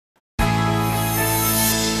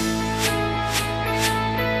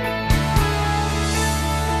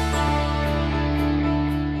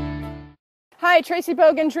Hi, Traci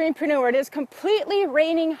Bogan, Dreampreneur. It is completely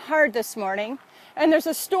raining hard this morning, and there's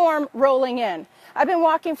a storm rolling in. I've been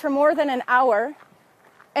walking for more than an hour,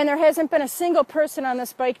 and there hasn't been a single person on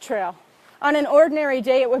this bike trail. On an ordinary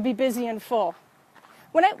day, it would be busy and full.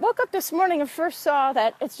 When I woke up this morning and first saw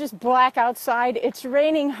that it's just black outside, it's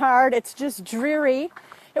raining hard, it's just dreary,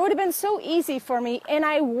 it would have been so easy for me, and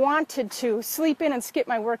I wanted to sleep in and skip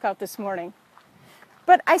my workout this morning.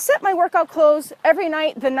 But I set my workout clothes every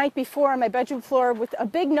night the night before on my bedroom floor with a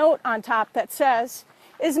big note on top that says,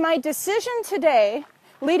 is my decision today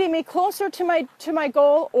leading me closer to my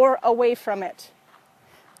goal or away from it?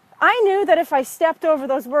 I knew that if I stepped over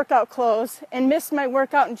those workout clothes and missed my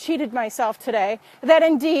workout and cheated myself today, that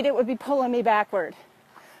indeed it would be pulling me backward.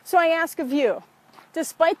 So I ask of you,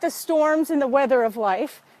 despite the storms and the weather of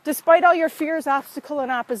life, despite all your fears, obstacle,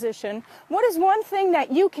 and opposition, what is one thing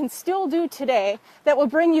that you can still do today that will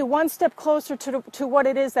bring you one step closer to what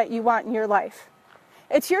it is that you want in your life?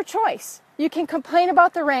 It's your choice. You can complain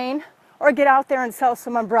about the rain or get out there and sell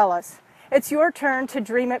some umbrellas. It's your turn to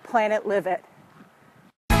dream it, plan it, live it.